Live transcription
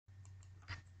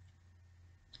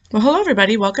Well, hello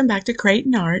everybody, welcome back to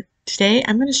CrateNart. Today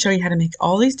I'm going to show you how to make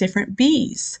all these different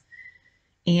bees.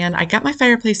 And I got my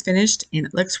fireplace finished and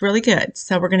it looks really good.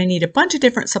 So we're going to need a bunch of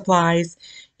different supplies.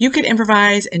 You could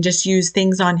improvise and just use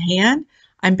things on hand.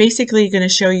 I'm basically going to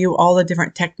show you all the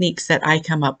different techniques that I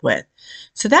come up with.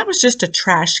 So that was just a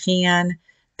trash can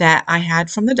that I had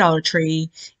from the Dollar Tree,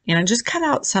 and I just cut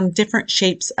out some different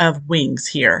shapes of wings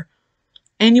here.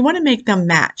 And you want to make them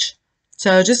match.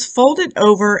 So just fold it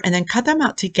over and then cut them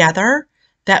out together.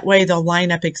 That way they'll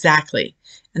line up exactly.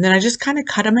 And then I just kind of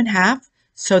cut them in half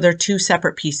so they're two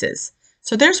separate pieces.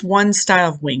 So there's one style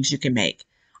of wings you can make.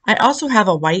 I also have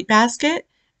a white basket,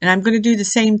 and I'm going to do the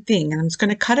same thing. And I'm just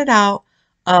going to cut it out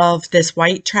of this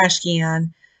white trash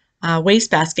can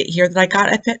waste basket here that I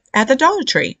got at the Dollar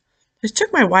Tree. Just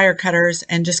took my wire cutters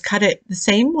and just cut it the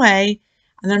same way.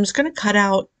 And then I'm just going to cut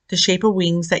out the shape of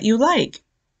wings that you like.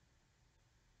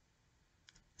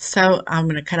 So I'm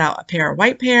going to cut out a pair, a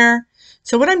white pair.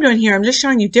 So what I'm doing here, I'm just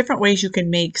showing you different ways you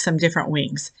can make some different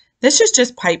wings. This is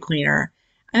just pipe cleaner.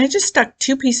 And I just stuck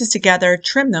two pieces together,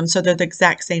 trimmed them so they're the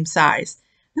exact same size.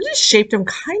 And just shaped them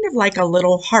kind of like a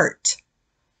little heart.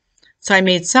 So I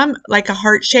made some like a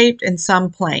heart shaped and some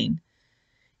plain.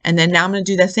 And then now I'm going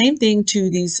to do the same thing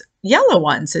to these yellow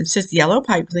ones. It's just yellow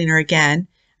pipe cleaner again,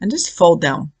 and just fold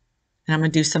them. And I'm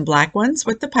going to do some black ones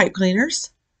with the pipe cleaners.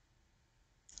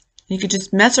 You could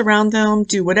just mess around them,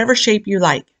 do whatever shape you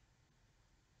like.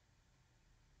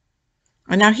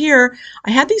 And now here,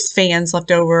 I had these fans left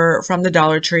over from the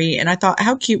Dollar Tree, and I thought,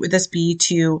 how cute would this be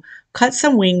to cut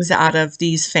some wings out of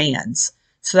these fans?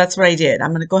 So that's what I did.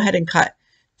 I'm going to go ahead and cut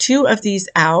two of these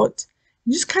out,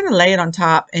 and just kind of lay it on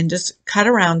top and just cut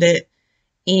around it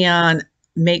and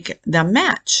make them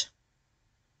match.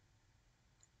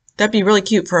 That'd be really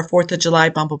cute for a 4th of July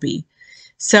bumblebee.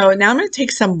 So now I'm going to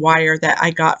take some wire that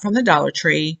I got from the Dollar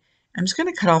Tree. I'm just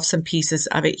going to cut off some pieces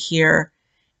of it here,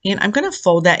 and I'm going to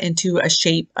fold that into a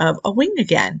shape of a wing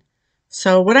again.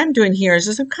 So what I'm doing here is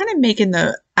just I'm kind of making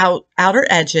the outer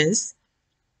edges.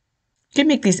 You can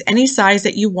make these any size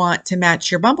that you want to match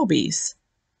your bumblebees.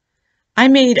 I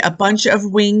made a bunch of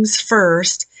wings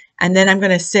first, and then I'm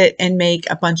going to sit and make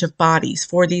a bunch of bodies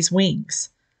for these wings.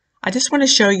 I just want to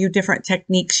show you different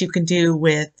techniques you can do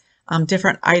with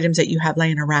different items that you have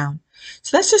laying around.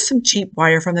 So that's just some cheap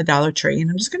wire from the Dollar Tree,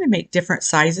 and I'm just going to make different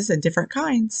sizes and different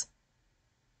kinds.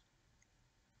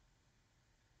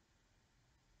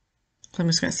 So I'm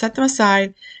just going to set them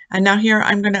aside, and now here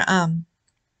I'm going to,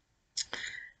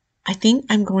 I think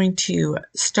I'm going to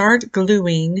start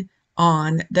gluing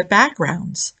on the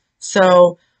backgrounds.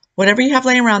 So whatever you have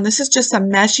laying around, this is just some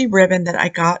meshy ribbon that I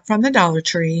got from the Dollar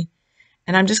Tree,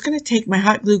 and I'm just going to take my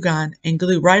hot glue gun and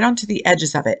glue right onto the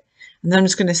edges of it. And then I'm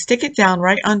just going to stick it down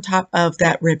right on top of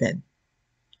that ribbon.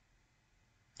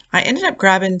 I ended up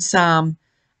grabbing some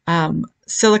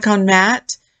silicone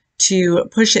mat to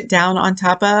push it down on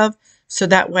top of, so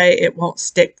that way it won't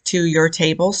stick to your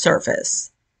table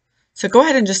surface. So go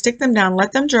ahead and just stick them down,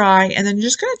 let them dry, and then you're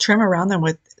just going to trim around them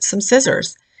with some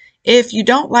scissors. If you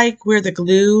don't like where the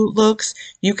glue looks,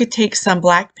 you could take some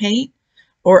black paint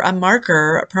or a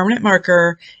marker, a permanent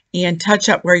marker, and touch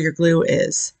up where your glue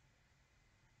is.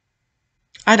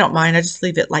 I don't mind. I just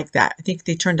leave it like that. I think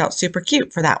they turned out super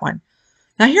cute for that one.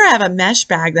 Now here I have a mesh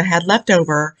bag that I had left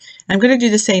over. I'm going to do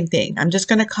the same thing. I'm just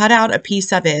going to cut out a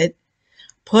piece of it,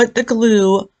 put the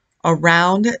glue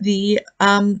around the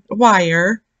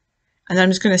wire, and then I'm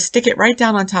just going to stick it right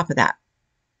down on top of that.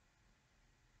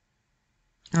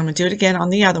 I'm going to do it again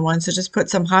on the other one. So just put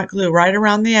some hot glue right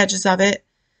around the edges of it,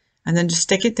 and then just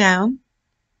stick it down,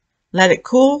 let it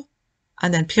cool,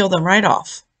 and then peel them right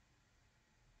off.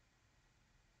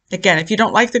 Again, if you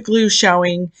don't like the glue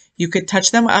showing, you could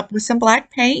touch them up with some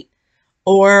black paint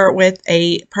or with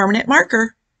a permanent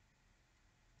marker.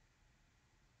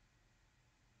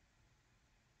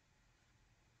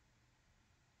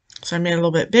 So I made a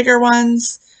little bit bigger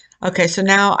ones. Okay, so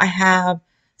now I have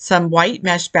some white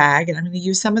mesh bag, and I'm going to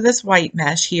use some of this white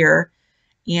mesh here,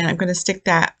 and I'm going to stick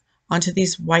that onto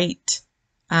these white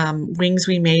wings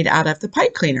we made out of the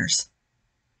pipe cleaners.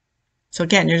 So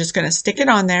again, you're just going to stick it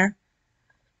on there.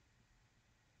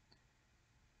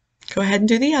 Go ahead and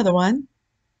do the other one.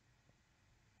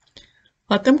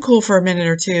 Let them cool for a minute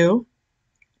or two.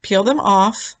 Peel them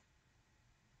off.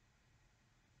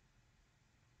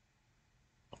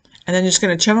 And then you're just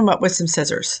going to trim them up with some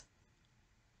scissors.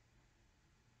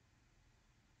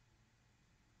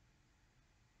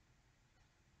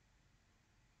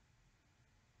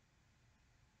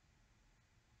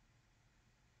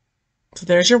 So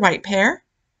there's your white pair.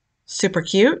 Super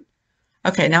cute.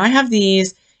 Okay, now I have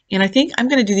these, and I think I'm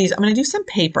going to do these. I'm going to do some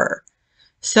paper.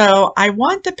 So I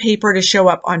want the paper to show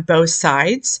up on both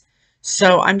sides.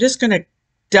 So I'm just going to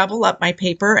double up my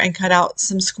paper and cut out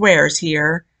some squares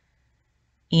here.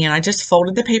 And I just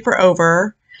folded the paper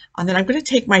over. And then I'm going to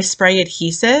take my spray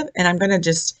adhesive and I'm going to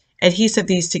just adhesive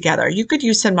these together. You could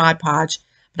use some Mod Podge,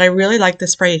 but I really like the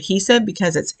spray adhesive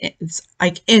because it's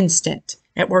like instant.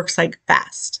 It works like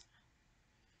fast.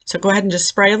 So go ahead and just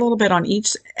spray a little bit on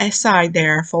each side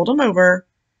there, fold them over,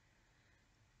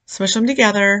 smush them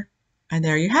together, and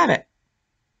there you have it.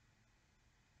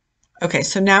 Okay,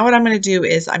 so now what I'm going to do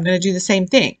is I'm going to do the same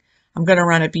thing. I'm going to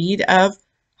run a bead of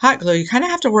hot glue. You kind of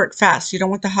have to work fast. You don't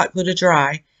want the hot glue to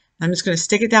dry. I'm just going to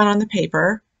stick it down on the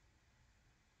paper.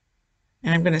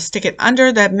 And I'm going to stick it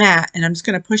under the mat and I'm just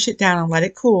going to push it down and let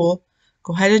it cool.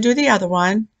 Go ahead and do the other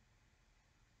one.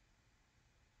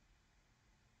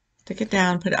 Stick it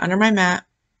down, put it under my mat.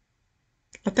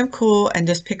 Let them cool and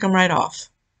just pick them right off.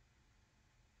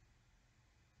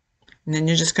 And then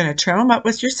you're just going to trim them up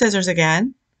with your scissors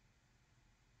again.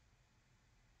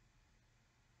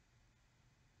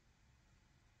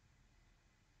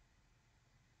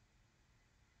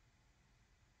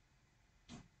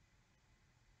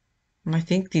 And I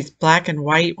think these black and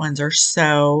white ones are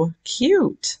so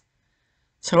cute.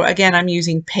 So again, I'm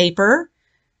using paper,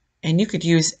 and you could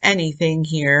use anything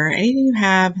here, anything you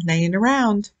have laying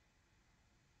around.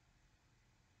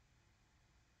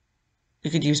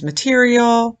 You could use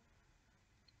material.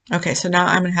 Okay, so now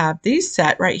I'm going to have these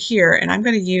set right here, and I'm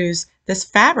going to use this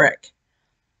fabric.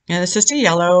 And it's just a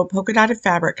yellow polka dotted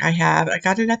fabric I have. I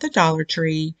got it at the Dollar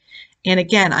Tree. And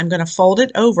again, I'm going to fold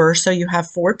it over so you have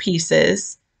 4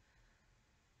 pieces.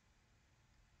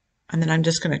 And then I'm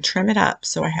just going to trim it up.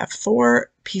 So I have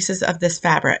 4 pieces of this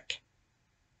fabric.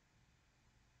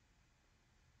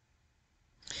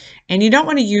 And you don't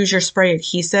want to use your spray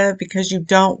adhesive because you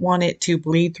don't want it to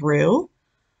bleed through.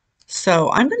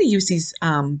 So I'm going to use these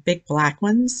big black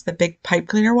ones, the big pipe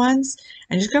cleaner ones.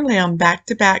 And you're just going to lay them back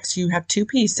to back so you have 2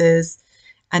 pieces.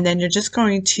 And then you're just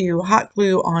going to hot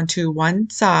glue onto one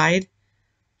side.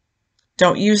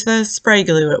 Don't use the spray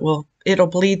glue. It'll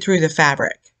bleed through the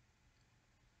fabric.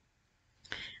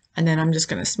 And then I'm just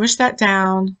going to smush that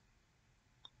down,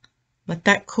 let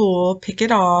that cool, pick it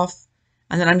off,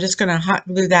 and then I'm just going to hot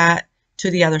glue that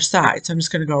to the other side. So I'm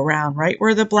just going to go around right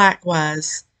where the black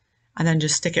was, and then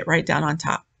just stick it right down on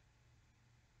top.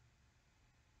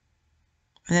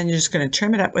 And then you're just going to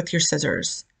trim it up with your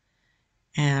scissors.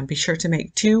 And be sure to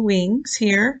make 2 wings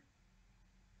here.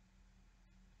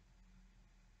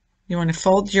 You want to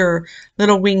fold your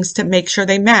little wings to make sure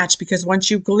they match, because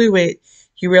once you glue it,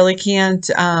 you really can't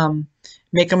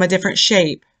make them a different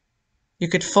shape. You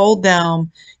could fold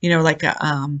them, you know, like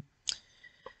a,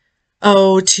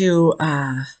 to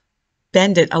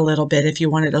bend it a little bit if you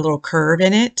wanted a little curve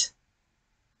in it.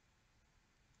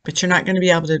 But you're not going to be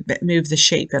able to move the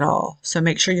shape at all. So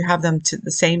make sure you have them to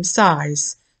the same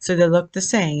size so they look the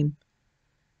same.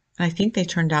 And I think they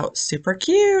turned out super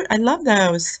cute. I love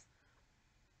those.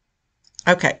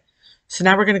 Okay, so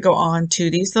now we're going to go on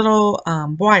to these little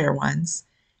wire ones.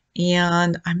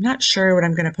 And I'm not sure what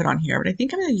I'm going to put on here, but I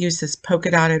think I'm going to use this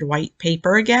polka dotted white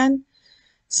paper again.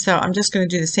 So I'm just going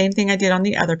to do the same thing I did on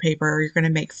the other paper. You're going to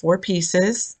make 4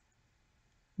 pieces.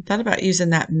 I thought about using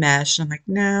that mesh, and I'm like,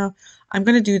 no, I'm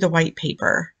going to do the white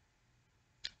paper.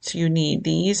 So you need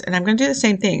these, and I'm going to do the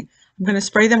same thing. I'm going to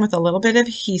spray them with a little bit of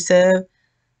adhesive,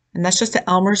 and that's just the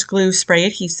Elmer's glue spray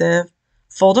adhesive.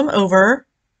 Fold them over,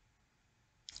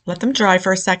 let them dry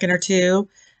for a second or two,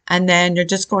 and then you're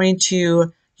just going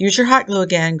to use your hot glue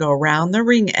again, go around the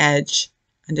ring edge,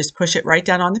 and just push it right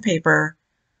down on the paper.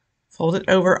 Fold it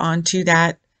over onto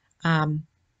that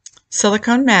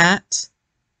silicone mat.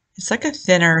 It's like a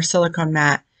thinner silicone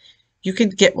mat. You can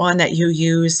get one that you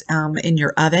use in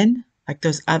your oven, like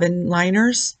those oven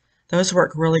liners. Those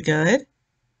work really good.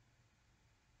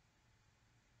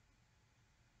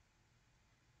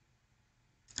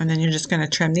 And then you're just going to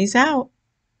trim these out.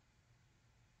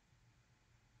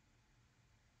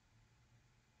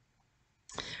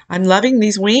 I'm loving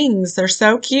these wings. They're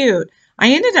so cute.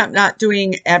 I ended up not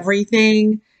doing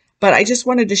everything, but I just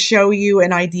wanted to show you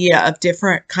an idea of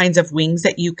different kinds of wings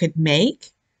that you could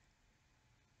make.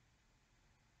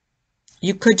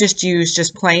 You could just use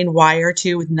just plain wire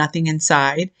too with nothing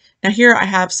inside. Now here I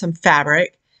have some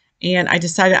fabric, and I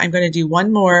decided I'm going to do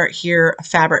one more here, a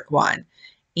fabric one.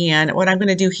 And what I'm going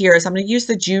to do here is I'm going to use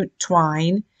the jute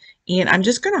twine, and I'm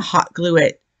just going to hot glue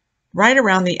it right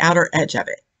around the outer edge of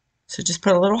it. So just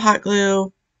put a little hot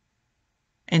glue,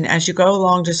 and as you go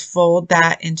along, just fold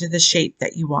that into the shape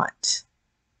that you want.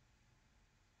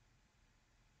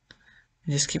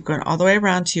 And just keep going all the way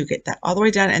around till you get that all the way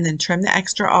done, and then trim the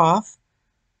extra off.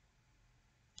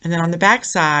 And then on the back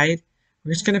side,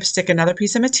 we're just going to stick another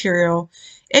piece of material.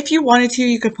 If you wanted to,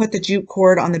 you could put the jute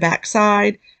cord on the back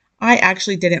side. I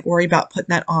actually didn't worry about putting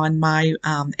that on my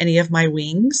any of my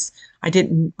wings. I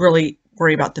didn't really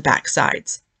worry about the back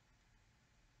sides.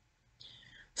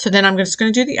 So then I'm just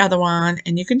going to do the other one,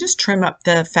 and you can just trim up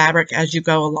the fabric as you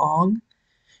go along.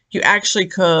 You actually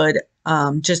could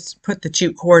just put the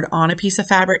jute cord on a piece of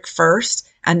fabric first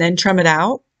and then trim it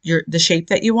out, the shape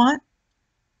that you want.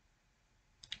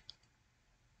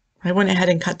 I went ahead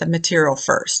and cut the material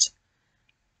first.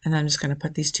 And I'm just going to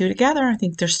put these two together. I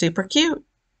think they're super cute.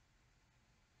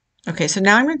 Okay, so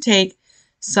now I'm going to take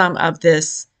some of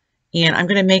this and I'm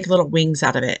going to make little wings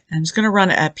out of it. I'm just going to run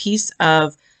a piece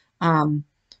of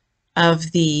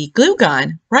the glue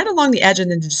gun right along the edge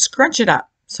and then just scrunch it up.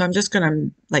 So I'm just going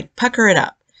to like pucker it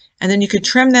up. And then you could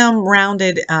trim them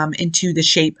rounded into the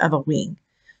shape of a wing.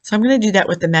 So I'm going to do that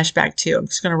with the mesh bag too. I'm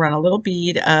just going to run a little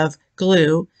bead of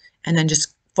glue and then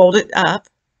just fold it up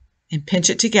and pinch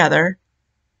it together.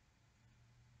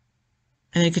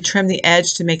 And you could trim the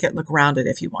edge to make it look rounded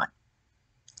if you want.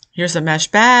 Here's a mesh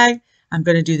bag. I'm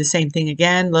going to do the same thing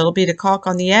again. Little bead of caulk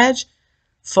on the edge,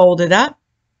 fold it up,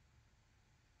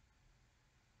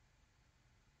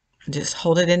 and just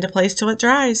hold it into place till it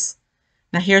dries.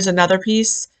 Now here's another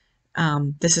piece.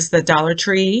 This is the Dollar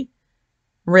Tree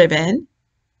ribbon,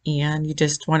 and you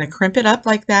just want to crimp it up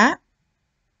like that.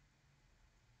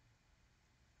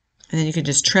 And then you can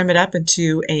just trim it up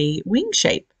into a wing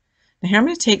shape. Now here I'm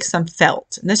going to take some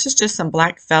felt, and this is just some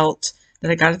black felt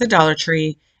that I got at the Dollar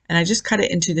Tree, and I just cut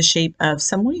it into the shape of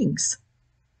some wings.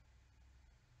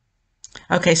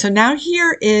 Okay, so now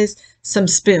here is some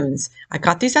spoons. I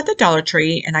got these at the Dollar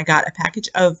Tree, and I got a package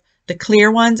of the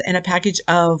clear ones and a package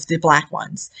of the black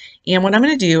ones. And what I'm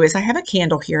going to do is I have a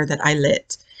candle here that I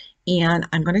lit, and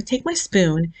I'm going to take my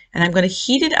spoon and I'm going to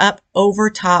heat it up over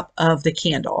top of the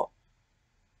candle.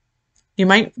 You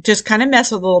might just kind of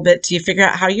mess with it a little bit till you figure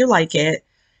out how you like it.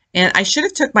 And I should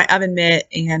have took my oven mitt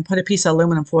and put a piece of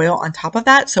aluminum foil on top of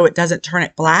that so it doesn't turn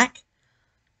it black,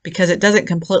 because it doesn't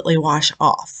completely wash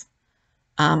off.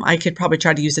 I could probably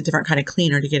try to use a different kind of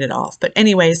cleaner to get it off. But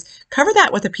anyways, cover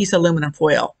that with a piece of aluminum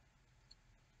foil.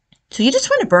 So you just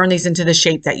want to burn these into the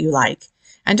shape that you like.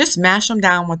 And just mash them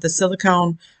down with the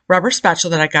silicone rubber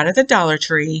spatula that I got at the Dollar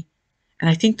Tree. And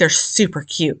I think they're super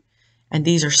cute. And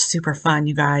these are super fun,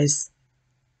 you guys.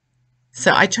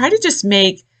 So I try to just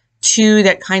make two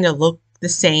that kind of look the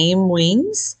same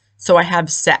wings, so I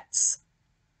have sets.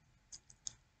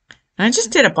 And I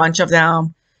just did a bunch of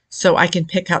them so I can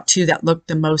pick out two that look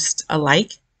the most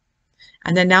alike.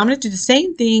 And then now I'm going to do the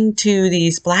same thing to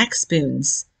these black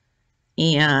spoons.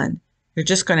 And you're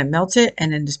just going to melt it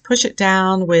and then just push it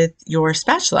down with your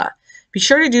spatula. Be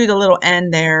sure to do the little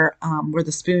end there where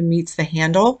the spoon meets the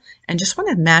handle, and just want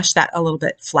to mash that a little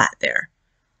bit flat there.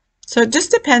 So it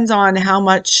just depends on how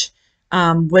much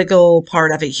wiggle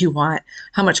part of it you want,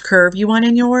 how much curve you want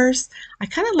in yours. I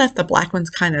kind of left the black ones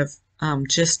kind of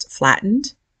just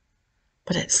flattened,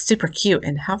 but it's super cute.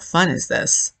 And how fun is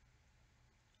this?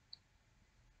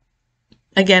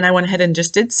 Again, I went ahead and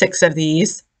just did 6 of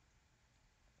these.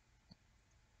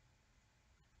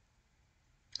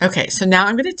 Okay, so now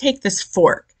I'm going to take this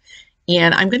fork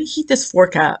and I'm going to heat this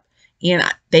fork up, and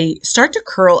they start to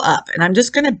curl up, and I'm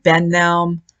just going to bend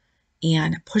them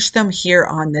and push them here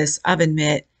on this oven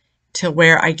mitt to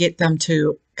where I get them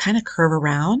to kind of curve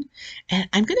around. And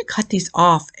I'm going to cut these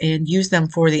off and use them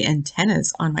for the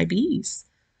antennas on my bees.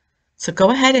 So go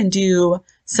ahead and do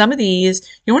some of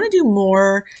these. You want to do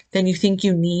more than you think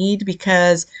you need,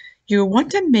 because you want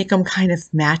to make them kind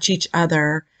of match each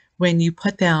other when you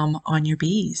put them on your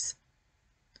bees.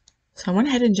 So I went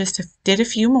ahead and just did a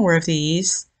few more of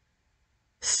these.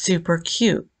 Super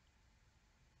cute.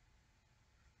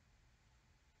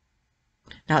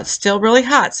 Now it's still really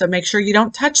hot, so make sure you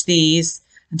don't touch these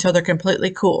until they're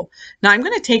completely cool. Now I'm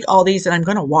going to take all these and I'm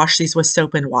going to wash these with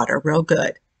soap and water real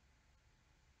good.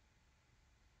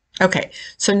 Okay,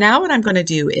 so now what I'm going to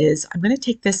do is I'm going to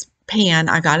take this pan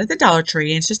I got at the Dollar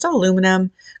Tree, and it's just an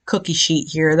aluminum cookie sheet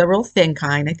here, the real thin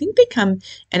kind. I think they come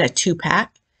in a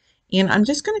 2-pack. And I'm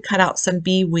just going to cut out some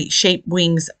bee-shaped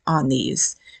wings on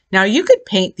these. Now you could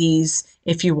paint these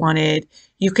if you wanted.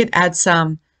 You could add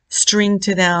some string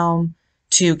to them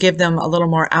to give them a little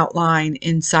more outline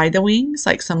inside the wings,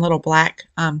 like some little black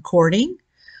cording.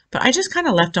 But I just kind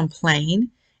of left them plain.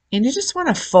 And you just want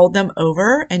to fold them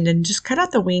over and then just cut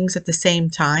out the wings at the same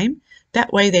time.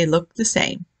 That way they look the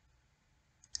same.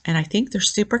 And I think they're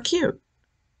super cute.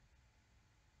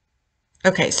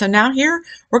 Okay, so now here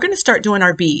we're going to start doing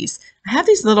our bees. I have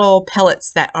these little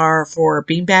pellets that are for a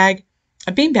beanbag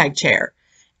chair.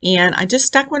 And I just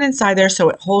stuck one inside there so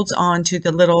it holds on to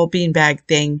the little beanbag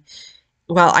thing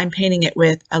while I'm painting it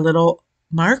with a little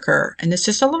marker. And it's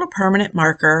just a little permanent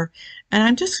marker. And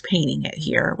I'm just painting it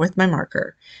here with my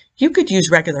marker. You could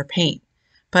use regular paint,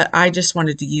 but I just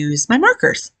wanted to use my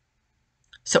markers.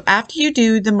 So after you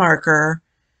do the marker,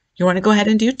 you want to go ahead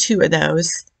and do 2 of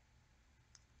those.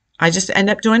 I just end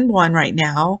up doing 1 right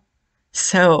now.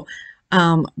 So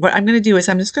what I'm going to do is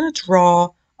I'm just going to draw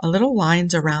a little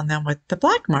lines around them with the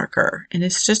black marker. And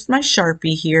it's just my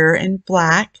Sharpie here in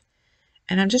black.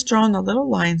 And I'm just drawing the little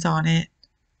lines on it.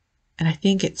 And I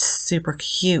think it's super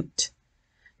cute.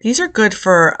 These are good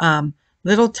for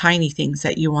little tiny things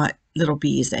that you want little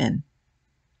bees in.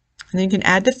 And then you can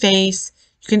add the face.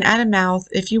 You can add a mouth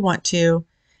if you want to.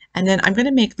 And then I'm going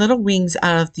to make little wings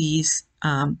out of these,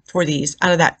 out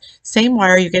of that same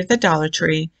wire you get at the Dollar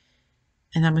Tree.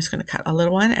 And I'm just going to cut a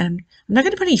little one. And I'm not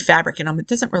going to put any fabric in them. It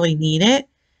doesn't really need it.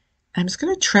 I'm just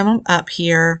going to trim them up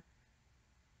here.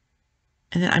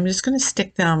 And then I'm just going to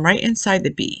stick them right inside the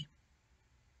bee.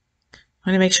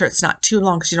 I'm going to make sure it's not too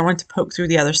long because you don't want it to poke through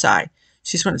the other side.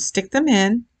 So you just want to stick them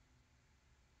in.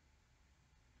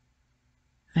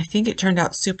 I think it turned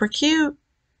out super cute.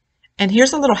 And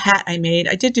here's a little hat I made.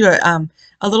 I did do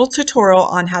a little tutorial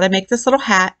on how to make this little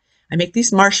hat. I make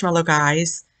these marshmallow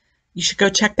guys. You should go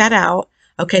check that out.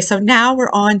 Okay, so now we're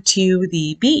on to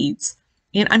the beads.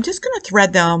 And I'm just going to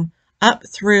thread them up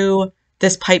through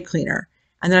this pipe cleaner.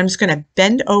 And then I'm just going to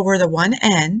bend over the one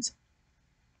end.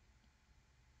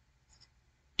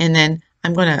 And then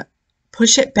I'm going to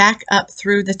push it back up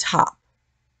through the top.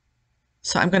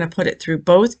 So I'm going to put it through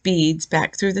both beads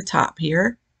back through the top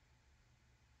here.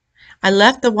 I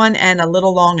left the one end a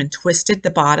little long and twisted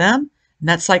the bottom. And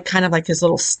that's like kind of like his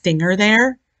little stinger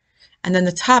there. And then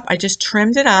the top, I just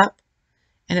trimmed it up.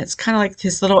 And it's kind of like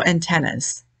his little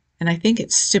antennas. And I think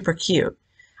it's super cute.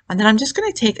 And then I'm just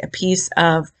going to take a piece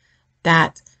of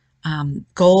that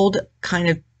gold kind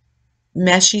of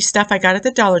meshy stuff I got at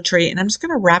the Dollar Tree. And I'm just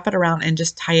going to wrap it around and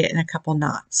just tie it in a couple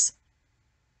knots.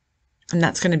 And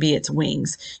that's going to be its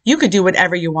wings. You could do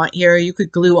whatever you want here. You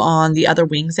could glue on the other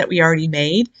wings that we already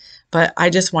made. But I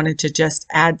just wanted to just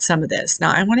add some of this.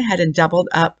 Now I went ahead and doubled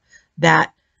up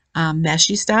that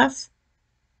meshy stuff.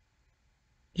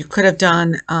 You could have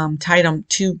done, tied them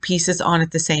 2 pieces on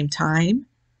at the same time.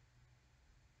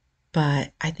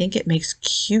 But I think it makes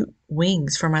cute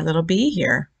wings for my little bee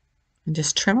here. And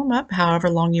just trim them up however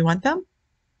long you want them.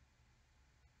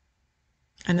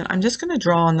 And then I'm just going to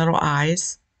draw on little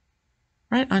eyes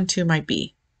right onto my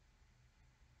bee.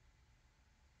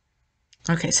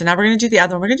 Okay, so now we're going to do the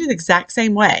other one. We're going to do the exact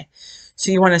same way.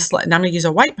 So you want to, and I'm going to use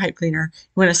a white pipe cleaner.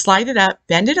 You want to slide it up,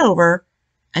 bend it over,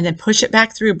 and then push it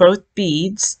back through both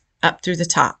beads up through the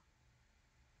top.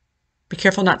 Be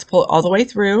careful not to pull it all the way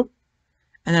through.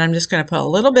 And then I'm just going to put a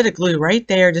little bit of glue right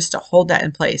there just to hold that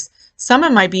in place. Some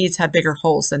of my beads have bigger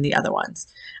holes than the other ones.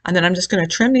 And then I'm just going to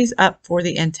trim these up for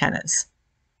the antennas.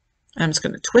 I'm just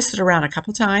going to twist it around a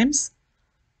couple times.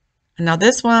 And now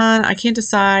this one, I can't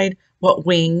decide what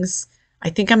wings. I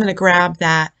think I'm going to grab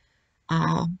that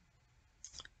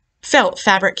felt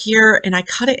fabric here and I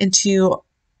cut it into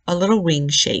a little wing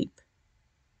shape.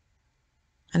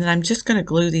 And then I'm just going to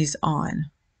glue these on.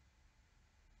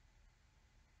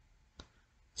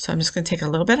 So I'm just going to take a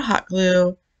little bit of hot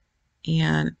glue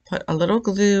and put a little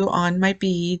glue on my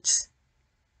beads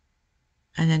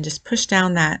and then just push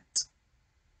down that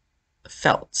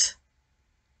felt.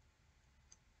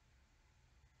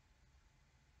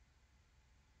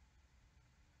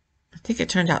 I think it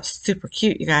turned out super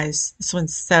cute, you guys. This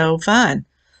one's so fun.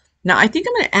 Now I think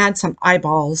I'm going to add some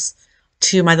eyeballs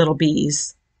to my little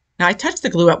bees. Now I touched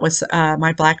the glue up with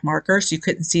my black marker so you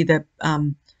couldn't see the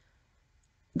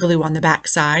glue on the back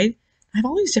side. I have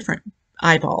all these different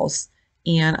eyeballs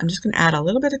and I'm just going to add a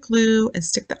little bit of glue and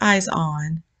stick the eyes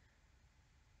on.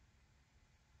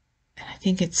 And I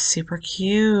think it's super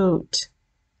cute.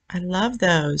 I love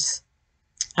those.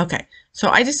 Okay, so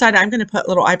I decided I'm going to put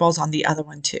little eyeballs on the other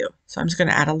one too. So I'm just going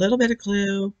to add a little bit of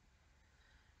glue.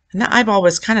 And that eyeball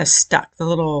was kind of stuck. The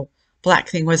little black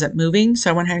thing wasn't moving. So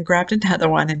I went ahead and grabbed another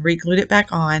one and re-glued it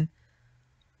back on.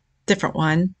 Different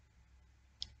one.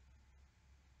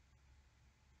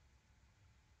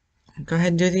 Go ahead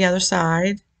and do the other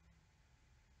side.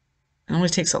 It only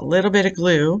takes a little bit of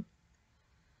glue.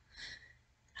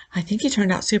 I think he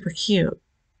turned out super cute.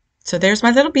 So there's my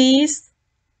little bees.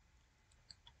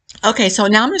 Okay, so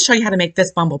now I'm going to show you how to make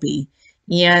this bumblebee.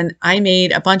 And I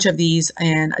made a bunch of these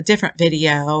in a different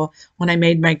video when I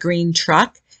made my green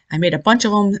truck. I made a bunch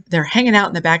of them. They're hanging out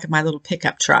in the back of my little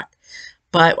pickup truck.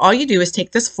 But all you do is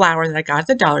take this flower that I got at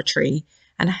the Dollar Tree.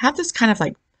 And I have this kind of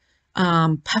like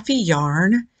puffy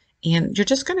yarn. And you're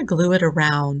just going to glue it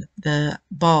around the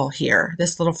ball here,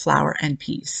 this little flower end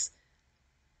piece.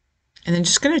 And then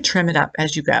just going to trim it up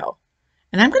as you go.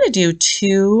 And I'm going to do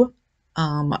 2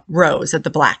 rows of the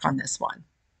black on this one.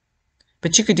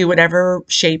 But you could do whatever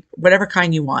shape, whatever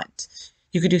kind you want.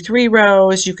 You could do 3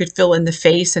 rows. You could fill in the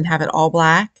face and have it all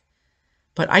black.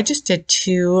 But I just did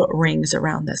 2 rings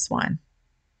around this one.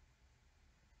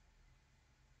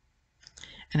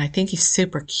 And I think he's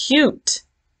super cute.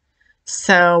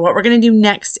 So what we're going to do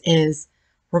next is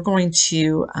we're going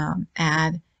to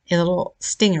add a little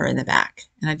stinger in the back.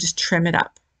 And I just trim it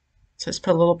up. So let's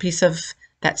put a little piece of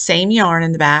that same yarn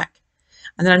in the back.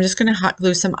 And then I'm just going to hot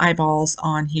glue some eyeballs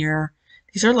on here.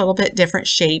 These are a little bit different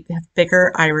shape. They have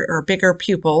bigger iris or bigger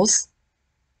pupils.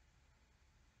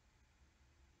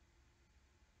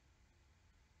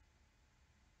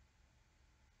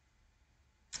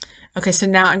 Okay, so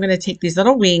now I'm going to take these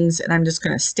little wings and I'm just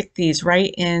going to stick these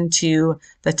right into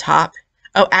the top.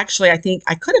 Oh, actually, I think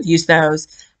I could have used those,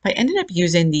 but I ended up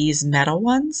using these metal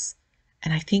ones,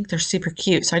 and I think they're super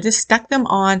cute. So I just stuck them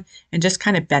on and just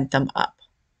kind of bent them up.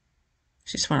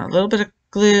 Just want a little bit of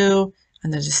glue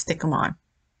and then just stick them on.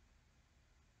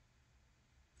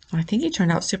 I think he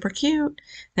turned out super cute.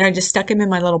 Then I just stuck him in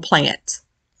my little plant.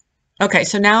 Okay,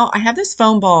 so now I have this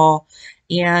foam ball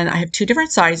and I have 2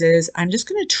 different sizes. I'm just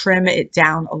going to trim it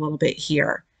down a little bit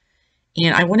here.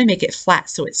 And I want to make it flat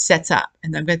so it sets up.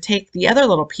 And I'm going to take the other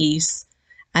little piece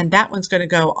and that one's going to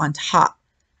go on top.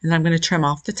 And I'm going to trim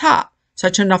off the top. So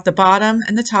I trimmed off the bottom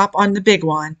and the top on the big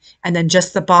one and then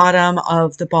just the bottom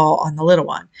of the ball on the little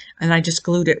one. And I just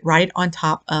glued it right on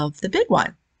top of the big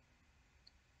one.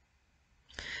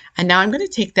 And now I'm going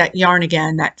to take that yarn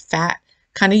again, that fat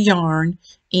kind of yarn,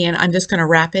 and I'm just going to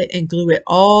wrap it and glue it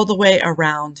all the way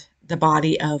around the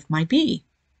body of my bee.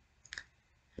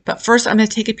 But first I'm going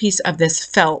to take a piece of this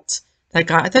felt that I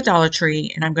got at the Dollar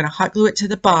Tree and I'm going to hot glue it to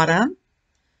the bottom.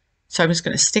 So I'm just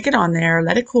going to stick it on there,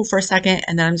 let it cool for a second,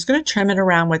 and then I'm just going to trim it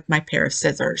around with my pair of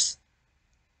scissors.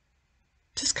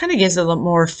 Just kind of gives it a little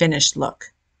more finished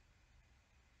look.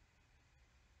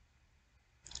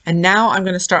 And now I'm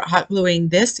going to start hot gluing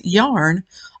this yarn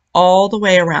all the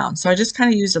way around. So I just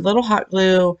kind of used a little hot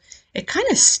glue. It kind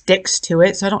of sticks to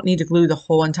it, so I don't need to glue the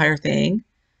whole entire thing.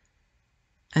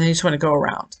 And I just want to go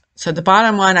around. So the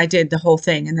bottom one, I did the whole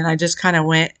thing, and then I just kind of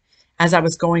went as I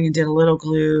was going and did a little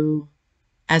glue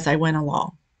as I went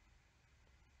along.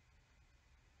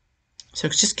 So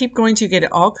just keep going till you get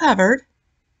it all covered.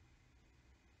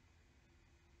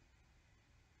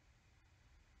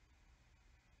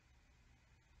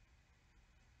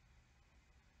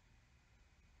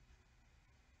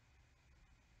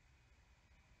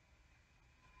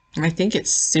 And I think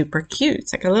it's super cute.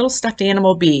 It's like a little stuffed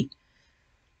animal bee.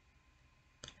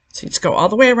 So you just go all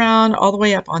the way around, all the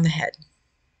way up on the head.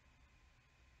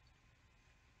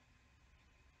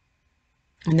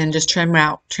 And then just trim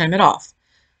it off.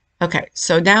 Okay,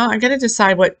 so now I'm going to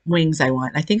decide what wings I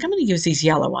want. I think I'm going to use these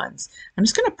yellow ones. I'm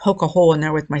just going to poke a hole in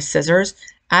there with my scissors,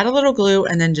 add a little glue,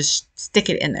 and then just stick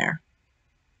it in there.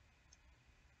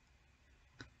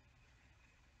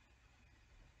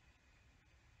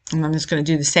 And I'm just going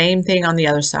to do the same thing on the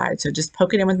other side. So just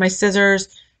poke it in with my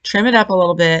scissors, trim it up a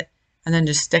little bit, and then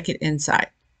just stick it inside.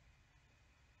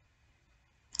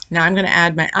 Now I'm going to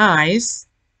add my eyes.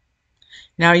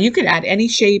 Now you could add any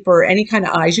shape or any kind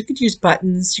of eyes. You could use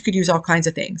buttons. You could use all kinds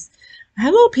of things. I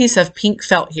have a little piece of pink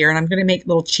felt here and I'm going to make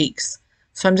little cheeks.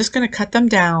 So I'm just going to cut them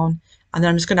down and then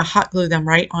I'm just going to hot glue them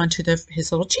right onto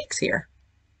his little cheeks here.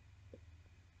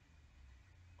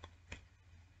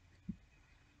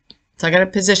 So I got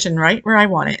it positioned right where I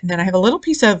want it. And then I have a little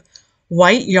piece of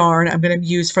white yarn I'm going to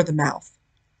use for the mouth.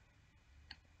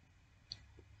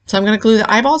 So I'm going to glue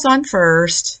the eyeballs on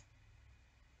first.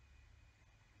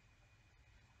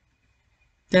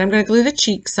 Then I'm going to glue the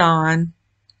cheeks on.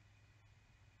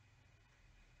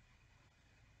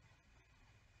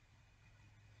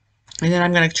 And then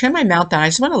I'm going to trim my mouth down. I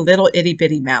just want a little itty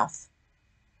bitty mouth.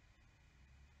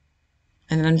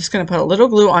 And then I'm just going to put a little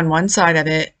glue on one side of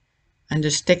it and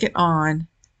just stick it on.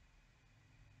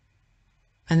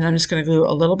 And then I'm just going to glue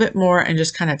a little bit more and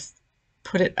just kind of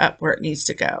put it up where it needs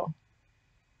to go.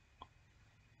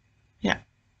 Yeah.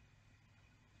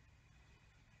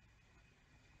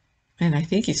 And I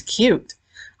think he's cute.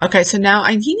 Okay, so now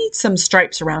he needs some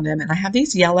stripes around him. And I have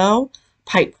these yellow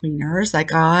pipe cleaners I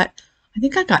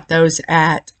think I got those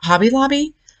at Hobby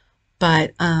Lobby.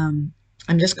 But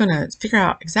I'm just going to figure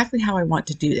out exactly how I want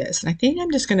to do this. And I think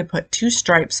I'm just going to put 2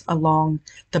 stripes along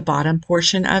the bottom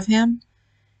portion of him.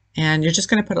 And you're just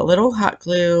going to put a little hot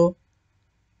glue,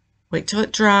 wait till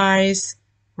it dries,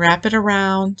 wrap it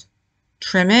around,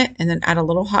 trim it, and then add a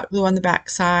little hot glue on the back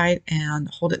side and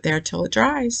hold it there till it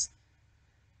dries.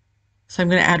 So I'm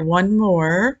going to add one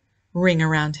more ring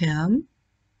around him.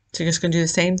 So you're just going to do the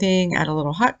same thing, add a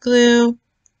little hot glue,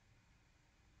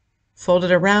 fold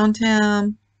it around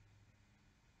him,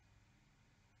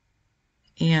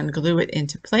 and glue it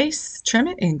into place. Trim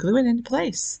it and glue it into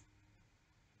place.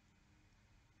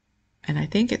 And I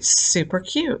think it's super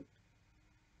cute.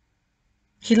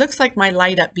 He looks like my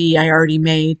light up bee I already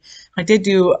made. I did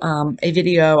do a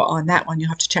video on that one. You'll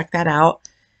have to check that out.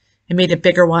 I made a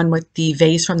bigger one with the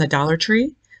vase from the Dollar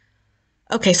Tree.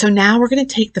 Okay, so now we're going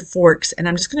to take the forks and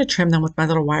I'm just going to trim them with my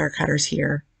little wire cutters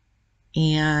here.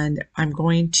 And I'm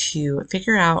going to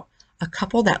figure out a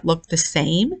couple that look the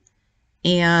same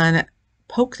and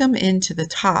poke them into the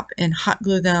top and hot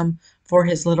glue them for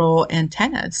his little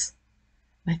antennas.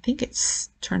 I think it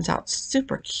turns out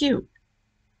super cute.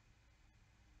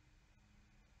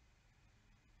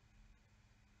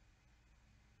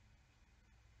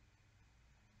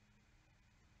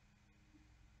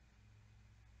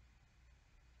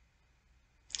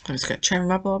 I'm just going to trim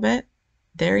him up a little bit.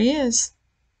 There he is.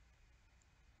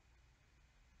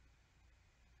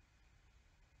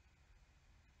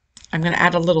 I'm going to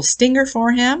add a little stinger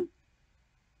for him.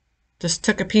 Just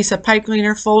took a piece of pipe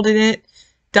cleaner, folded it,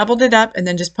 doubled it up, and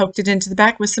then just poked it into the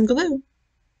back with some glue.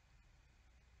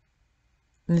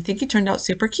 And I think he turned out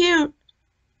super cute.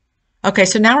 Okay,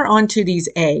 so now we're on to these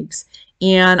eggs.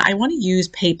 And I want to use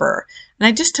paper. And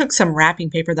I just took some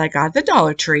wrapping paper that I got at the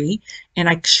Dollar Tree and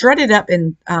I shredded up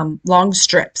in long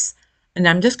strips. And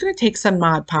I'm just going to take some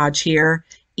Mod Podge here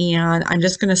and I'm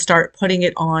just going to start putting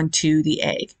it onto the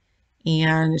egg.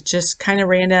 And it's just kind of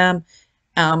random.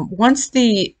 Once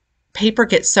the paper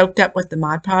gets soaked up with the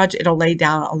Mod Podge, it'll lay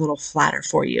down a little flatter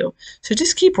for you. So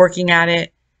just keep working at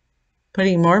it,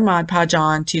 putting more Mod Podge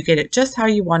on to get it just how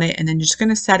you want it. And then you're just going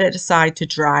to set it aside to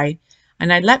dry.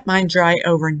 And I let mine dry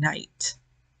overnight.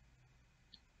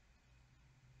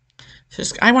 So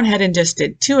I went ahead and just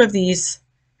did 2 of these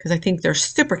because I think they're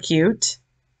super cute.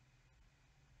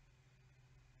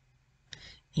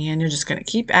 And you're just going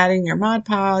to keep adding your Mod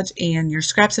Podge and your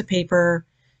scraps of paper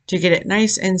to get it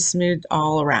nice and smooth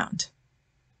all around.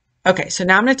 Okay, so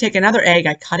now I'm going to take another egg.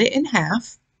 I cut it in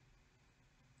half.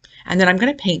 And then I'm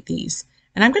going to paint these.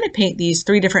 And I'm going to paint these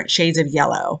 3 different shades of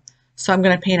yellow. So I'm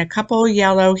going to paint a couple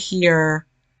yellow here.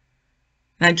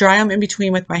 And I dry them in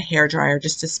between with my hair dryer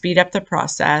just to speed up the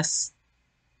process.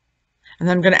 And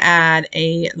then I'm going to add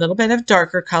a little bit of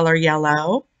darker color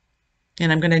yellow.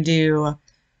 And I'm going to do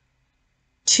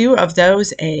 2 of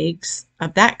those eggs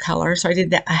of that color. So I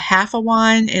did a half a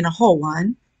one and a whole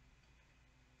one.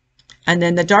 And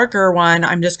then the darker one,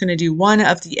 I'm just going to do 1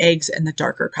 of the eggs in the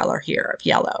darker color here of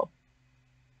yellow.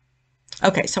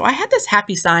 Okay, so I had this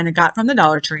happy sign I got from the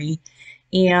Dollar Tree,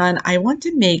 and I want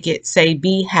to make it say,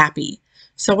 "Be happy."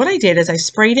 So what I did is I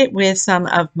sprayed it with some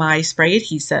of my spray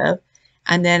adhesive,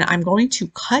 and then I'm going to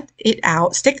cut it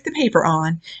out, stick the paper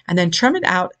on, and then trim it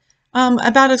out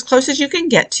about as close as you can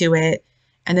get to it.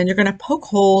 And then you're going to poke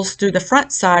holes through the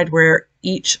front side where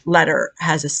each letter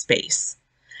has a space.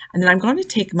 And then I'm going to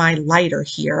take my lighter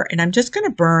here, and I'm just going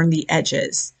to burn the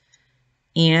edges.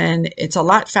 And it's a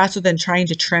lot faster than trying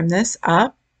to trim this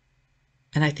up.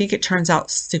 And I think it turns out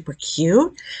super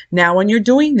cute. Now, when you're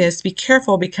doing this, be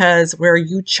careful because where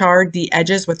you charred the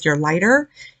edges with your lighter,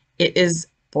 it is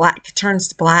black, it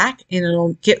turns black and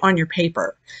it'll get on your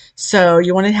paper. So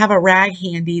you want to have a rag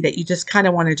handy that you just kind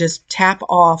of want to just tap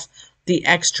off the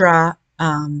extra,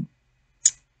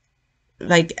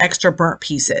 like extra burnt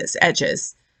pieces,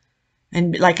 edges.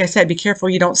 And like I said, be careful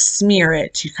you don't smear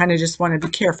it. You kind of just want to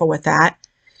be careful with that.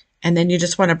 And then you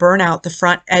just want to burn out the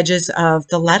front edges of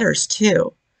the letters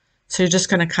too. So you're just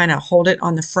going to kind of hold it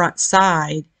on the front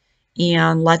side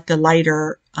and let the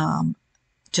lighter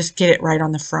just get it right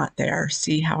on the front there.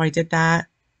 See how I did that?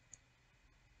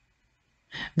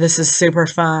 This is super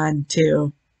fun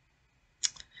too.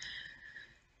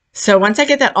 So once I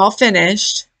get that all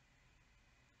finished,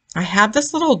 I have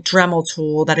this little Dremel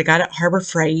tool that I got at Harbor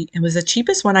Freight. It was the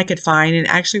cheapest one I could find and it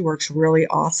actually works really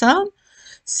awesome.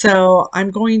 So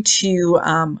I'm going to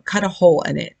cut a hole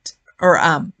in it. Or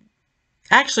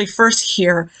actually first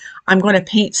here, I'm going to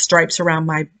paint stripes around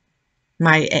one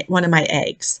of my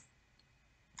eggs.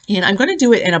 And I'm going to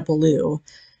do it in a blue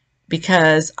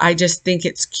because I just think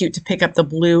it's cute to pick up the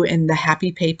blue in the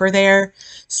happy paper there.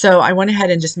 So I went ahead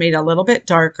and just made it a little bit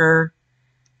darker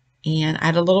and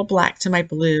add a little black to my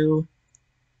blue.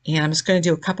 And I'm just going to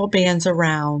do a couple bands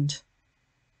around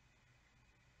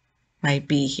my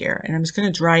bee here. And I'm just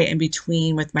going to dry it in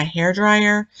between with my hair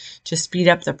dryer to speed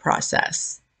up the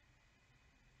process.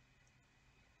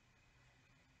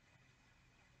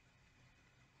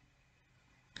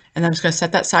 And I'm just going to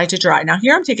set that side to dry. Now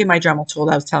here I'm taking my Dremel tool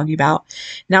that I was telling you about.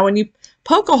 Now when you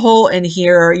poke a hole in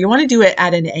here, you want to do it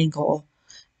at an angle.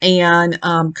 And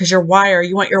because your wire,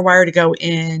 you want your wire to go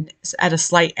in at a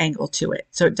slight angle to it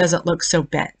so it doesn't look so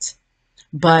bent.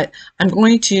 But I'm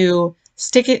going to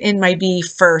stick it in my bee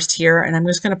first here, and I'm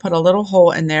just going to put a little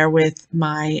hole in there with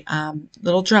my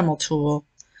little Dremel tool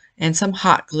and some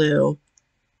hot glue.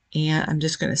 And I'm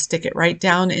just going to stick it right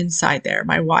down inside there,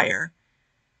 my wire.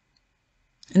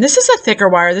 And this is a thicker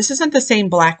wire. This isn't the same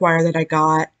black wire that I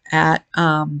got at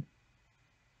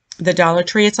the Dollar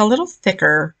Tree. It's a little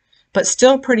thicker, but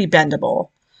still pretty bendable.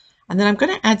 And then I'm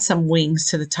going to add some wings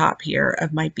to the top here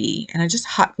of my bee, and I just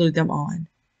hot glued them on.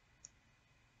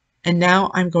 And now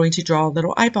I'm going to draw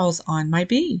little eyeballs on my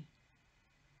bee.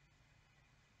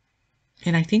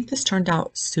 And I think this turned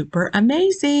out super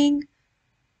amazing.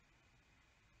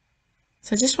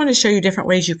 So I just want to show you different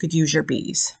ways you could use your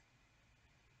bees.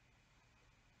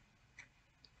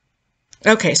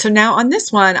 Okay, so now on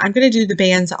this one, I'm going to do the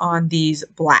bands on these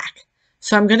black.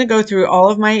 So I'm going to go through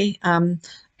all of my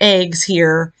eggs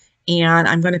here, and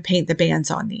I'm going to paint the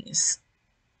bands on these.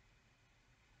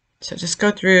 So just go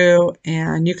through,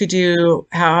 and you could do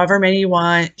however many you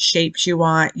want, shapes you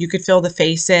want. You could fill the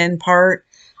face in part.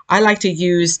 I like to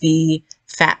use the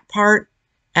fat part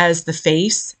as the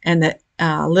face and the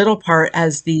little part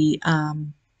as the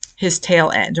his tail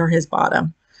end or his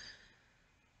bottom.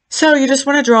 So you just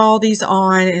want to draw these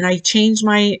on, and I changed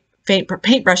my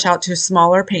paintbrush out to a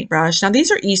smaller paintbrush. Now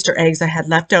these are Easter eggs I had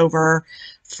left over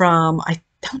from, I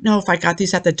don't know if I got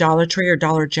these at the Dollar Tree or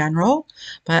Dollar General,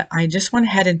 but I just went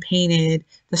ahead and painted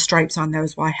the stripes on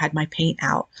those while I had my paint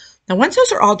out. Now once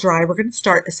those are all dry, we're going to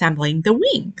start assembling the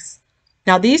wings.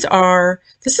 Now this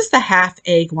is the half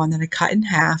egg one that I cut in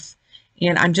half,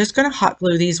 and I'm just going to hot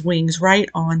glue these wings right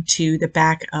onto the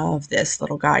back of this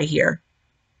little guy here.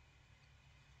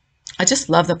 I just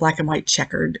love the black and white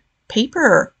checkered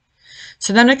paper.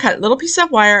 So then I'm going to cut little pieces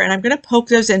of wire, and I'm going to poke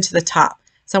those into the top.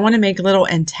 So I want to make little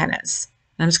antennas.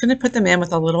 And I'm just going to put them in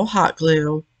with a little hot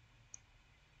glue.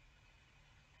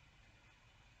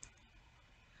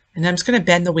 And I'm just going to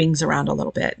bend the wings around a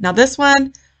little bit. Now this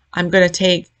one, I'm going to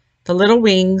take the little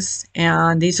wings,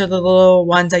 and these are the little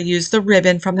ones I used the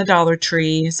ribbon from the Dollar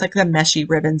Tree. It's like the meshy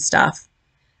ribbon stuff.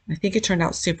 I think it turned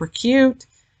out super cute.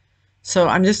 So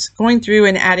I'm just going through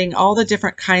and adding all the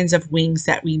different kinds of wings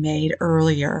that we made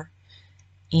earlier.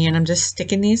 And I'm just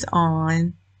sticking these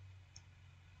on.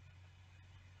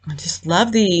 I just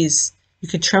love these. You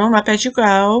can trim them up as you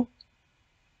go.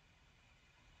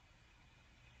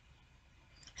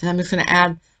 And I'm just going to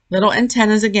add little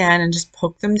antennas again and just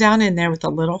poke them down in there with a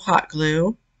little hot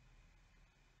glue.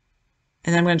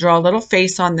 And I'm going to draw a little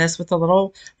face on this with a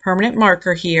little permanent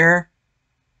marker here.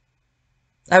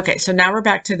 Okay, so now we're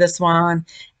back to this one,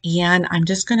 and I'm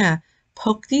just going to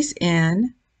poke these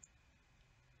in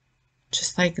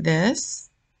just like this.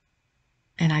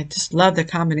 And I just love the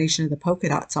combination of the polka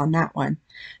dots on that one.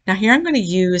 Now here I'm going to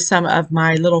use some of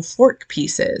my little fork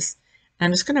pieces.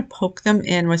 I'm just going to poke them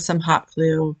in with some hot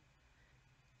glue.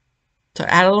 So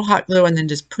add a little hot glue and then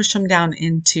just push them down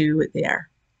into there.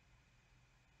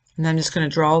 And I'm just going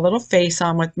to draw a little face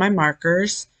on with my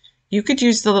markers. You could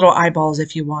use the little eyeballs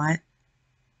if you want.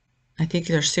 I think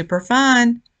they're super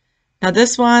fun. Now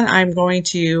this one, I'm going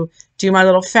to do my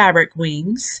little fabric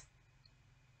wings.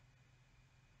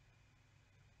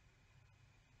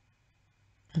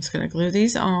 I'm just going to glue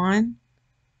these on.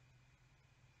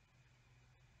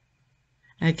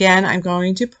 And again, I'm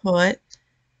going to put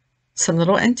some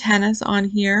little antennas on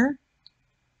here.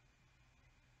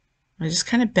 I just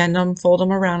kind of bend them, fold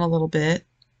them around a little bit.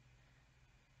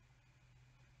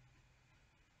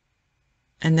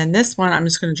 And then this one, I'm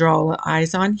just going to draw little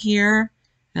eyes on here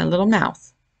and a little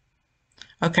mouth.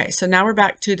 Okay, so now we're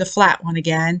back to the flat one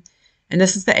again. And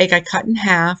this is the egg I cut in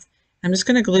half. I'm just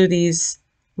going to glue these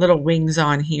little wings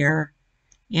on here.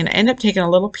 And I end up taking a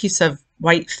little piece of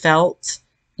white felt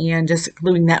and just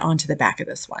gluing that onto the back of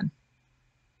this one.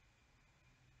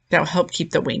 That will help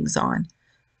keep the wings on.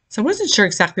 So I wasn't sure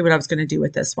exactly what I was going to do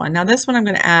with this one. Now this one I'm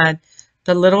going to add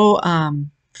the little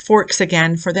forks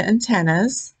again for the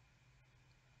antennas.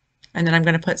 And then I'm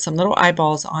going to put some little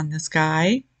eyeballs on this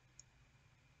guy.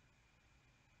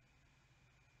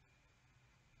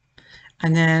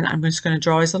 And then I'm just going to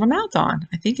draw his little mouth on.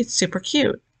 I think it's super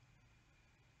cute.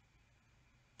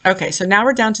 Okay, so now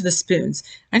we're down to the spoons.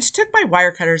 I just took my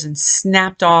wire cutters and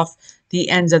snapped off the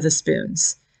ends of the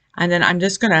spoons. And then I'm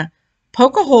just going to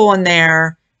poke a hole in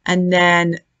there and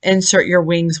then insert your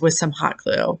wings with some hot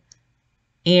glue.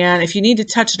 And if you need to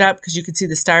touch it up because you can see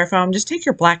the styrofoam, just take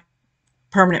your black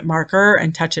permanent marker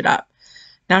and touch it up.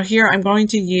 Now here I'm going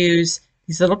to use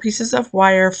these little pieces of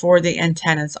wire for the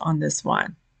antennas on this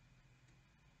one.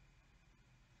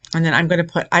 And then I'm going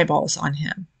to put eyeballs on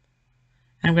him.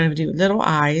 I'm going to do little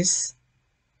eyes.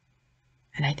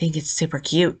 And I think it's super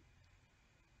cute.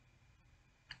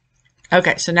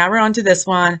 Okay, so now we're on to this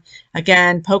one.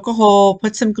 Again, poke a hole,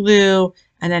 put some glue,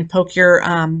 and then poke your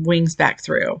wings back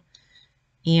through.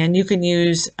 And you can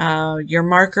use your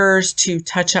markers to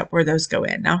touch up where those go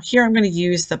in. Now here I'm going to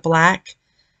use the black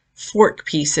fork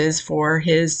pieces for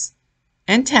his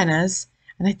antennas.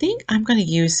 And I think I'm going to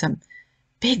use some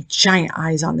big giant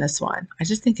eyes on this one. I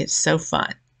just think it's so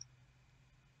fun.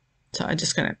 So I'm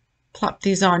just going to plop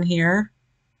these on here.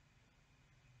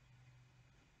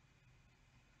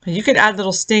 You could add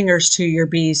little stingers to your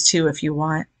bees too if you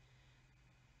want.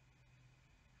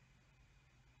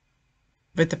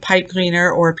 With the pipe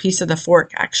cleaner or a piece of the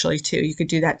fork actually too. You could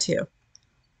do that too.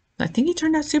 I think he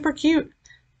turned out super cute.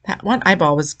 That one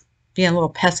eyeball was being a little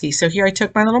pesky. So here I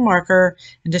took my little marker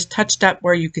and just touched up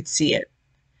where you could see it.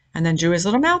 And then drew his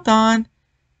little mouth on.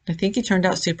 I think he turned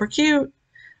out super cute.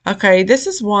 Okay, this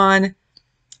is one.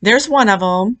 There's one of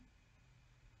them.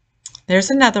 There's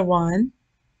another one.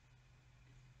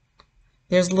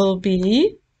 There's a little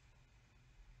bee.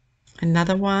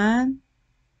 Another one.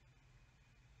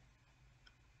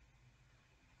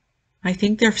 I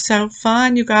think they're so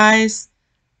fun, you guys.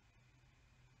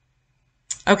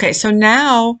 Okay, so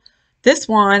now this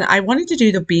one, I wanted to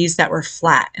do the bees that were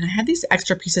flat, and I had these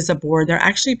extra pieces of board. They're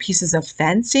actually pieces of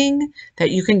fencing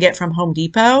that you can get from Home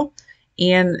Depot,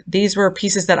 and these were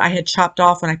pieces that I had chopped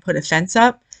off when I put a fence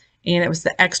up, and it was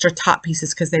the extra top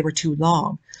pieces because they were too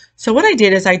long. So what I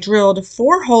did is I drilled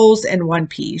 4 holes in one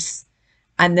piece,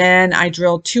 and then I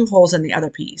drilled 2 holes in the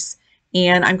other piece.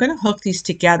 And I'm going to hook these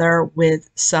together with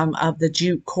some of the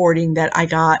jute cording that I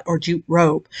got, or jute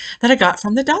rope that I got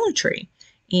from the Dollar Tree.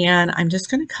 And I'm just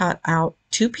going to cut out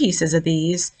 2 pieces of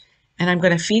these, and I'm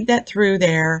going to feed that through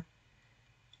there.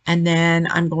 And then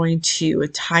I'm going to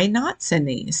tie knots in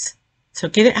these. So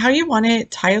get it how you want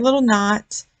it. Tie a little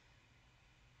knot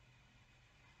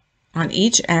on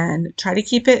each end. Try to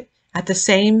keep it at the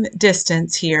same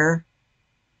distance here.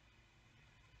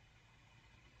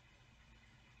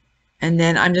 And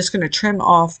then I'm just going to trim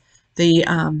off the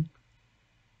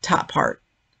top part.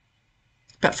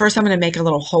 But first I'm going to make a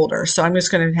little holder. So I'm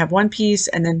just going to have one piece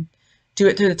and then do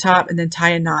it through the top and then tie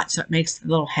a knot so it makes a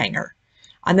little hanger.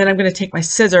 And then I'm going to take my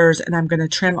scissors and I'm going to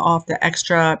trim off the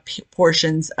extra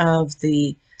portions of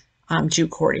the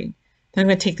jute cording. Then I'm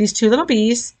going to take these 2 little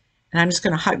bees and I'm just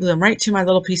going to hot glue them right to my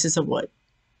little pieces of wood.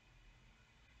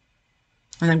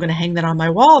 And I'm going to hang that on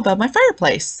my wall above my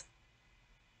fireplace.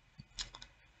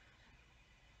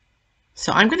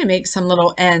 So I'm going to make some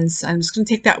little ends. I'm just going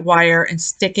to take that wire and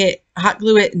stick it, hot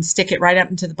glue it, and stick it right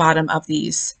up into the bottom of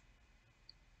these.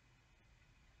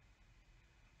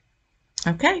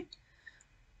 Okay.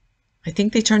 I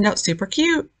think they turned out super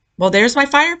cute. Well, there's my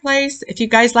fireplace. If you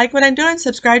guys like what I'm doing,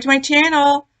 subscribe to my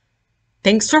channel.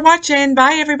 Thanks for watching.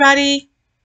 Bye, everybody.